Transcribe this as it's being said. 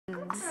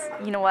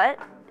And you know what?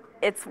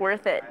 It's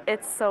worth it.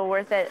 It's so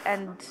worth it.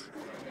 And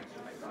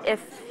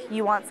if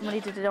you want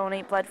somebody to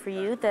donate blood for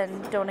you,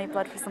 then donate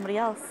blood for somebody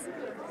else.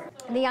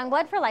 The Young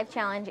Blood for Life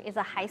Challenge is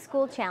a high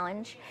school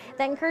challenge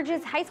that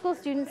encourages high school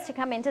students to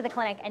come into the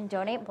clinic and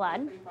donate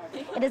blood.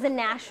 It is a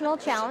national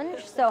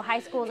challenge, so high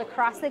schools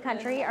across the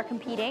country are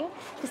competing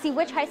to see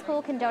which high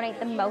school can donate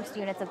the most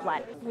units of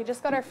blood. We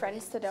just got our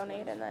friends to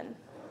donate, and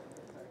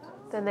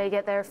then they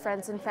get their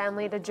friends and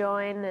family to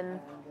join, and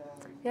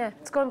yeah,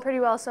 it's going pretty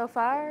well so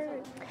far.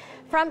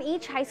 From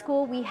each high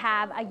school, we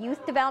have a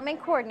youth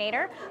development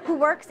coordinator who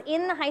works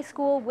in the high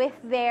school with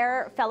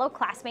their fellow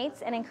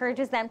classmates and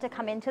encourages them to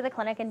come into the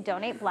clinic and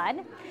donate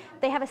blood.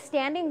 They have a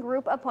standing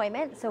group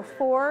appointment, so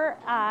 4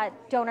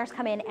 donors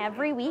come in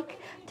every week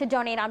to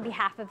donate on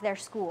behalf of their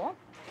school.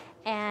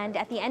 And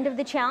at the end of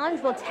the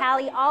challenge, we'll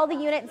tally all the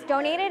units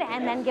donated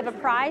and then give a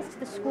prize to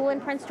the school in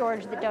Prince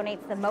George that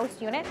donates the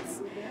most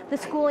units, the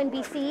school in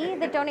BC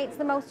that donates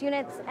the most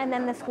units, and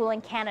then the school in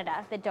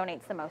Canada that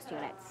donates the most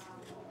units.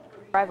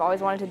 I've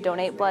always wanted to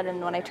donate blood, and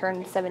when I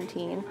turned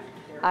 17,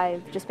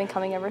 I've just been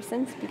coming ever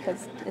since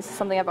because this is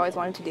something I've always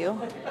wanted to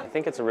do. I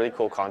think it's a really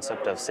cool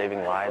concept of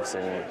saving lives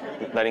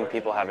and letting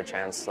people have a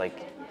chance.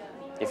 Like,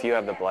 if you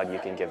have the blood, you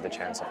can give the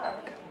chance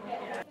back.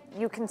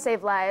 You can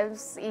save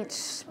lives.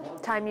 Each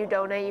time you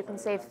donate, you can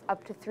save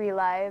up to 3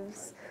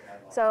 lives.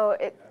 So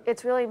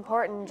it's really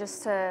important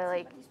just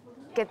to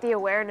get the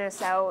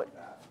awareness out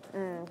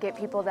and get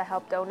people to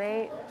help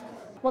donate.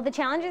 Well, the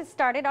challenge has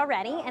started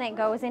already, and it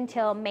goes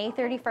until May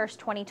 31st,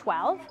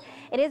 2012.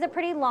 It is a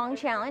pretty long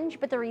challenge,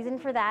 but the reason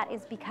for that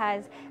is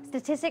because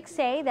statistics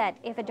say that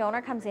if a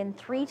donor comes in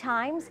 3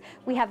 times,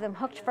 we have them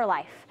hooked for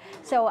life.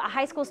 So a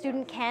high school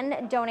student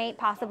can donate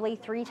possibly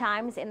 3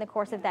 times in the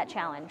course of that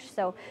challenge.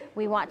 So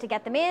we want to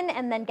get them in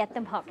and then get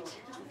them hooked.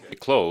 We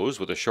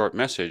close with a short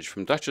message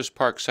from Dutchess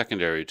Park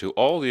Secondary to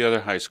all the other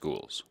high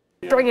schools.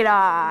 Bring it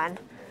on!